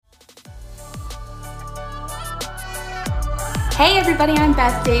Hey everybody, I'm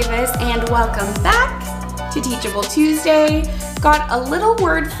Beth Davis and welcome back to Teachable Tuesday. Got a little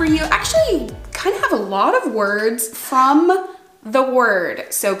word for you. Actually, kind of have a lot of words from the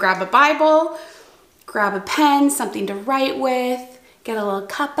Word. So grab a Bible, grab a pen, something to write with, get a little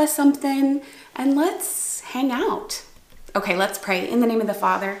cup of something, and let's hang out. Okay, let's pray. In the name of the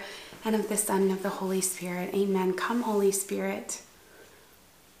Father, and of the Son, and of the Holy Spirit. Amen. Come, Holy Spirit.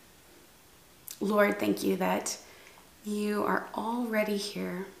 Lord, thank you that you are already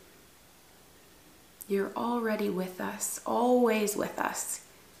here. You're already with us, always with us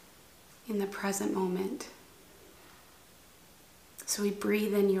in the present moment. So we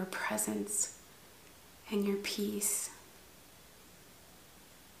breathe in your presence and your peace.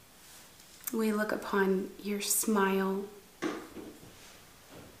 We look upon your smile,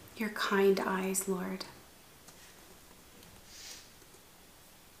 your kind eyes, Lord.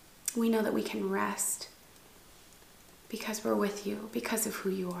 We know that we can rest because we're with you, because of who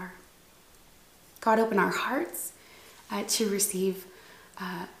you are. God, open our hearts to receive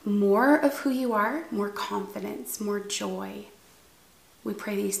more of who you are, more confidence, more joy. We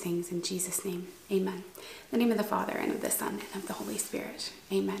pray these things in Jesus' name. Amen. In the name of the Father, and of the Son, and of the Holy Spirit.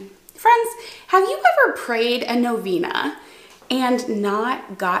 Amen. Friends, have you ever prayed a novena and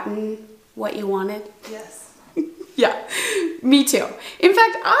not gotten what you wanted? Yes. Yeah, me too. In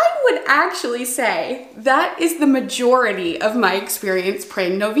fact, I would actually say that is the majority of my experience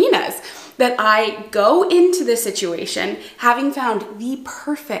praying novenas. That I go into the situation having found the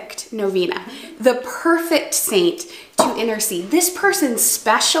perfect novena, the perfect saint to intercede. This person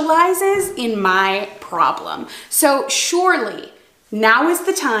specializes in my problem. So surely now is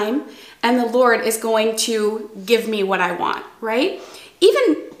the time and the Lord is going to give me what I want, right?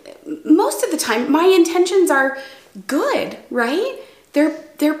 Even most of the time, my intentions are good, right?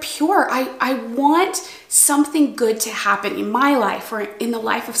 They're pure. I want something good to happen in my life or in the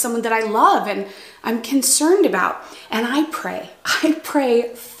life of someone that I love and I'm concerned about. And I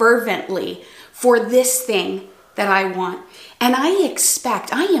pray fervently for this thing that I want. And I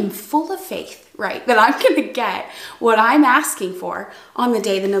am full of faith, right? That I'm going to get what I'm asking for on the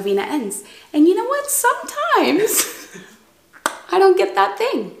day the novena ends. And you know what? Sometimes I don't get that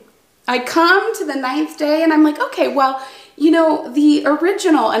thing. I come to the 9th day and I'm like, okay, well, you know, the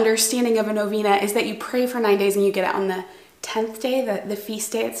original understanding of a novena is that you pray for 9 days and you get it on the 10th day, the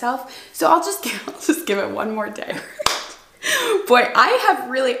feast day itself. So I'll just give it one more day. Boy,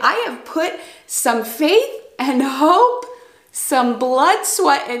 I have put some faith and hope, some blood,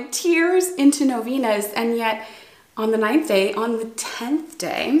 sweat, and tears into novenas. And yet on the 9th day, on the 10th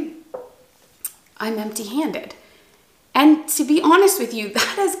day, I'm empty-handed. And to be honest with you,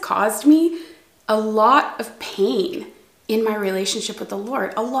 that has caused me a lot of pain in my relationship with the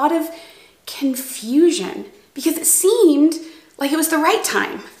Lord, a lot of confusion, because it seemed like it was the right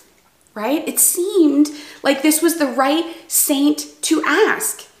time, right? It seemed like this was the right saint to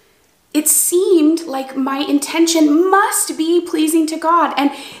ask. It seemed like my intention must be pleasing to God,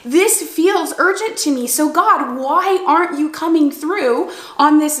 and this feels urgent to me. So God, why aren't you coming through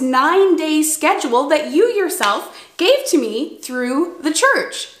on this 9-day schedule that you yourself gave to me through the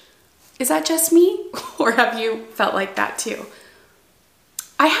church? Is that just me? Or have you felt like that too?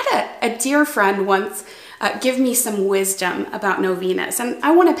 I had a dear friend once give me some wisdom about novenas, and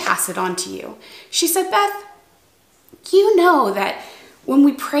I want to pass it on to you. She said, Beth, you know that when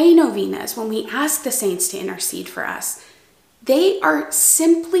we pray novenas, when we ask the saints to intercede for us, they are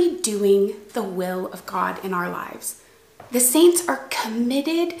simply doing the will of God in our lives. The saints are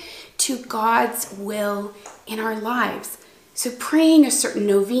committed to God's will in our lives. So praying a certain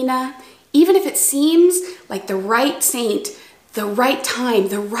novena, even if it seems like the right saint, the right time,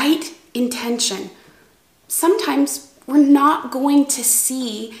 the right intention, sometimes we're not going to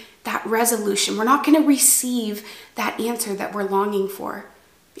see that resolution. We're not going to receive that answer that we're longing for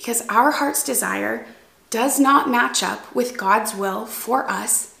because our heart's desire does not match up with God's will for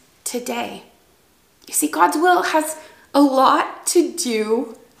us today. You see, God's will has a lot to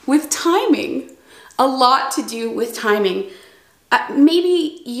do with timing. A lot to do with timing.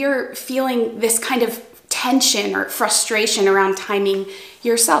 Maybe you're feeling this kind of tension or frustration around timing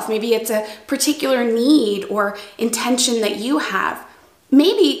yourself. Maybe it's a particular need or intention that you have.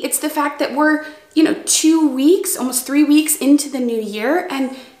 Maybe it's the fact that we're, 2 weeks, almost 3 weeks into the new year,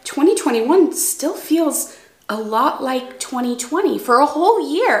 and 2021 still feels a lot like 2020. For a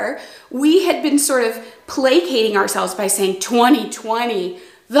whole year, we had been sort of placating ourselves by saying 2020,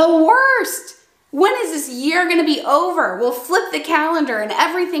 the worst. When is this year going to be over? We'll flip the calendar and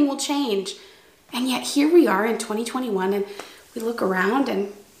everything will change. And yet here we are in 2021 and we look around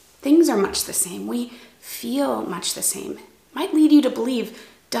and things are much the same. We feel much the same. might lead you to believe,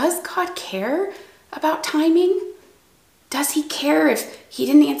 does God care about timing? Does he care if he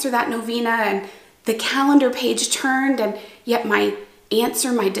didn't answer that novena and the calendar page turned and yet my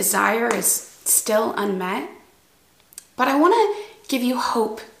answer, my desire is still unmet? But I want to give you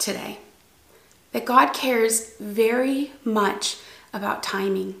hope today that God cares very much about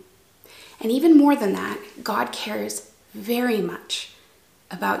timing. And even more than that, God cares very much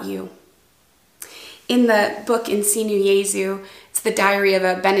about you. In the book Ensino Jesu, it's the diary of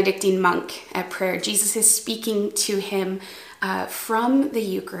a Benedictine monk at prayer. Jesus is speaking to him from the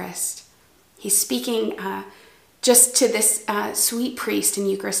Eucharist. He's speaking just to this sweet priest in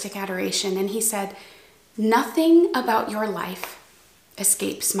Eucharistic adoration. And he said, "Nothing about your life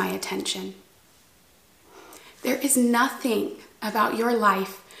escapes my attention." There is nothing about your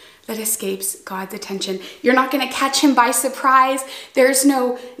life that escapes God's attention. You're not going to catch him by surprise. There's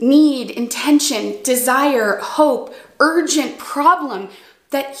no need, intention, desire, hope, urgent problem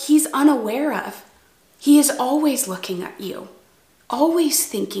that he's unaware of. He is always looking at you, always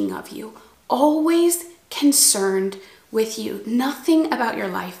thinking of you, always concerned with you. Nothing about your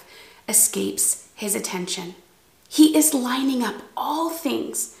life escapes his attention. He is lining up all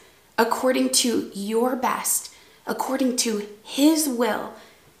things according to your best, according to his will,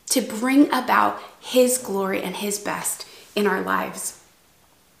 to bring about his glory and his best in our lives.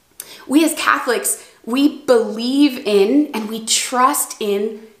 We as Catholics, we believe in and we trust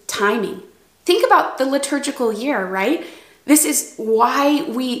in timing. Think about the liturgical year, right? This is why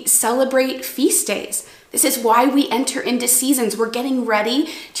we celebrate feast days. This is why we enter into seasons. We're getting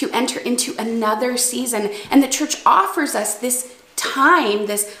ready to enter into another season. And the church offers us this time,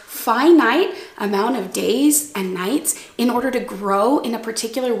 this finite amount of days and nights in order to grow in a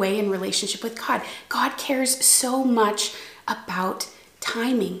particular way in relationship with God. God cares so much about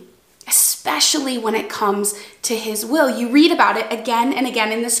timing, especially when it comes to his will. You read about it again and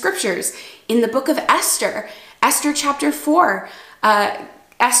again in the scriptures. In the book of Esther, Esther chapter 4,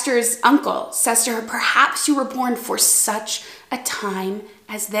 Esther's uncle says to her, "Perhaps you were born for such a time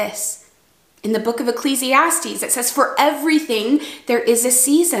as this." In the book of Ecclesiastes, it says, "For everything there is a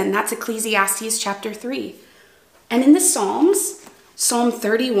season." That's Ecclesiastes chapter 3. And in the Psalms, Psalm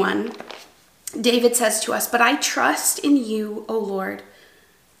 31, David says to us, "But I trust in you, O Lord.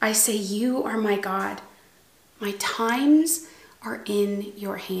 I say you are my God. My times are in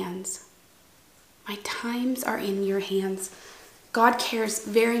your hands." My times are in your hands. God cares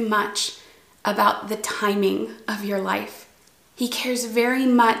very much about the timing of your life. He cares very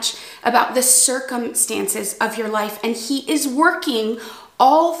much about the circumstances of your life, and he is working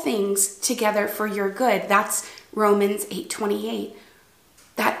all things together for your good. That's Romans 8:28.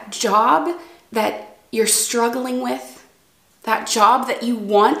 That job that you're struggling with, that job that you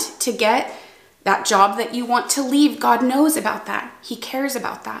want to get, that job that you want to leave, God knows about that. He cares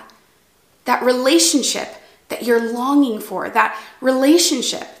about that. That relationship that you're longing for, that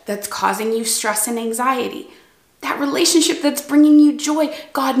relationship that's causing you stress and anxiety, that relationship that's bringing you joy,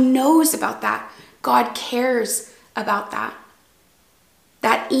 God knows about that. God cares about that.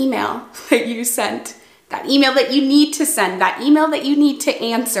 That email that you sent, that email that you need to send, that email that you need to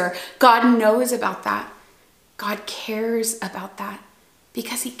answer, God knows about that. God cares about that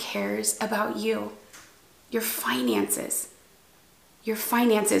because he cares about you. Your finances,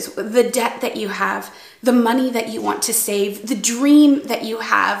 the debt that you have, the money that you want to save, the dream that you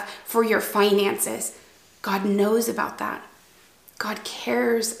have for your finances. God knows about that. God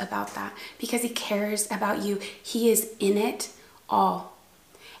cares about that because he cares about you. He is in it all.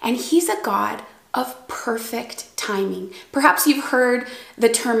 And he's a God of perfect timing. Perhaps you've heard the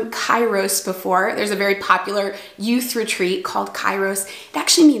term Kairos before. There's a very popular youth retreat called Kairos. It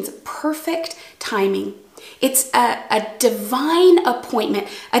actually means perfect timing. It's a divine appointment,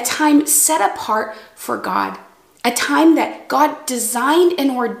 a time set apart for God, a time that God designed and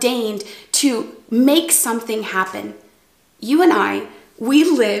ordained to make something happen. You and I, we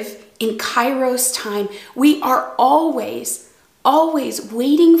live in Kairos time. We are always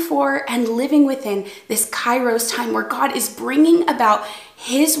waiting for and living within this Kairos time where God is bringing about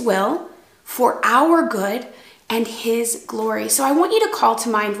his will for our good and his glory. So I want you to call to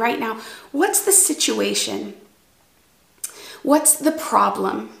mind right now, what's the situation? What's the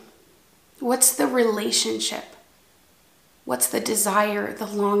problem? What's the relationship? What's the desire, the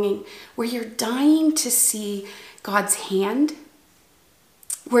longing, where you're dying to see God's hand,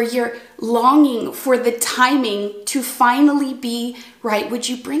 where you're longing for the timing to finally be right? Would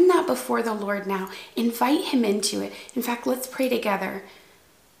you bring that before the Lord now? Invite him into it. In fact, let's pray together.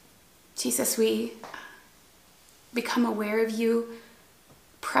 Jesus, we become aware of you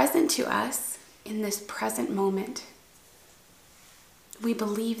present to us in this present moment. We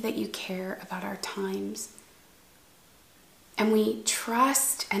believe that you care about our times. And we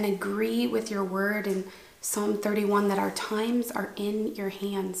trust and agree with your word in Psalm 31 that our times are in your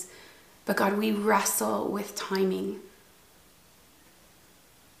hands. But God, we wrestle with timing.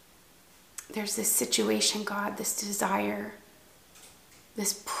 There's this situation, God, this desire,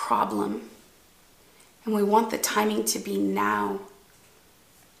 this problem. And we want the timing to be now.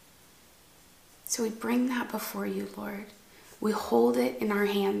 So we bring that before you, Lord. We hold it in our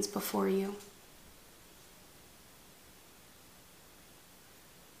hands before you.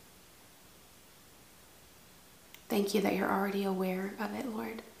 Thank you that you're already aware of it,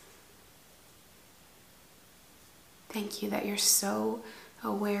 Lord. Thank you that you're so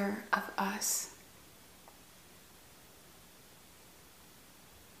aware of us.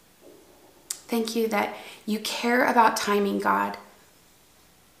 Thank you that you care about timing, God.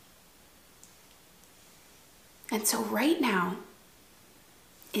 And so right now,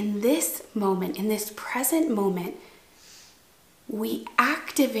 in this moment, in this present moment, we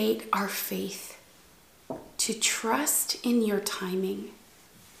activate our faith to trust in your timing,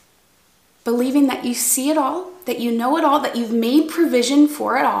 believing that you see it all, that you know it all, that you've made provision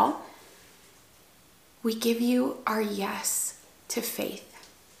for it all. We give you our yes to faith.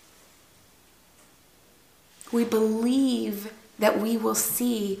 We believe that we will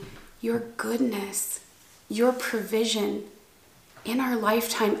see your goodness, your provision in our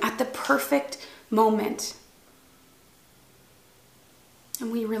lifetime at the perfect moment.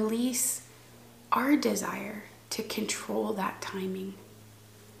 And we release our desire to control that timing.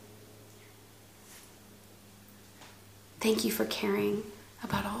 Thank you for caring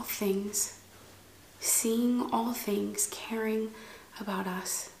about all things, seeing all things, caring about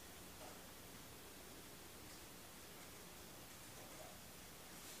us.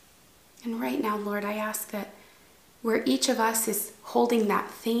 And right now, Lord, I ask that where each of us is holding that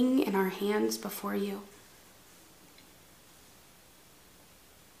thing in our hands before you,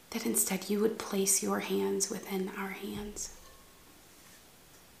 that instead you would place your hands within our hands.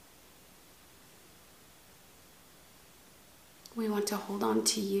 We want to hold on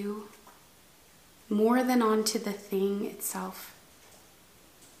to you more than onto the thing itself.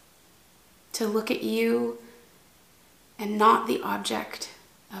 To look at you and not the object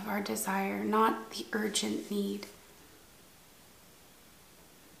of our desire, not the urgent need.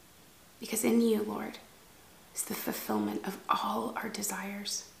 Because in you, Lord, is the fulfillment of all our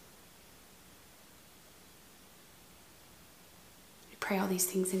desires. We pray all these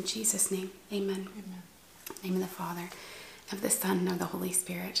things in Jesus' name. Amen. Amen. In the name of the Father, of the Son, and of the Holy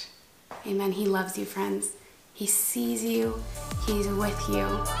Spirit. Amen. He loves you, friends. He sees you. He's with you.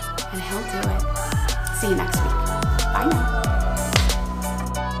 And he'll do it. See you next week. Bye now.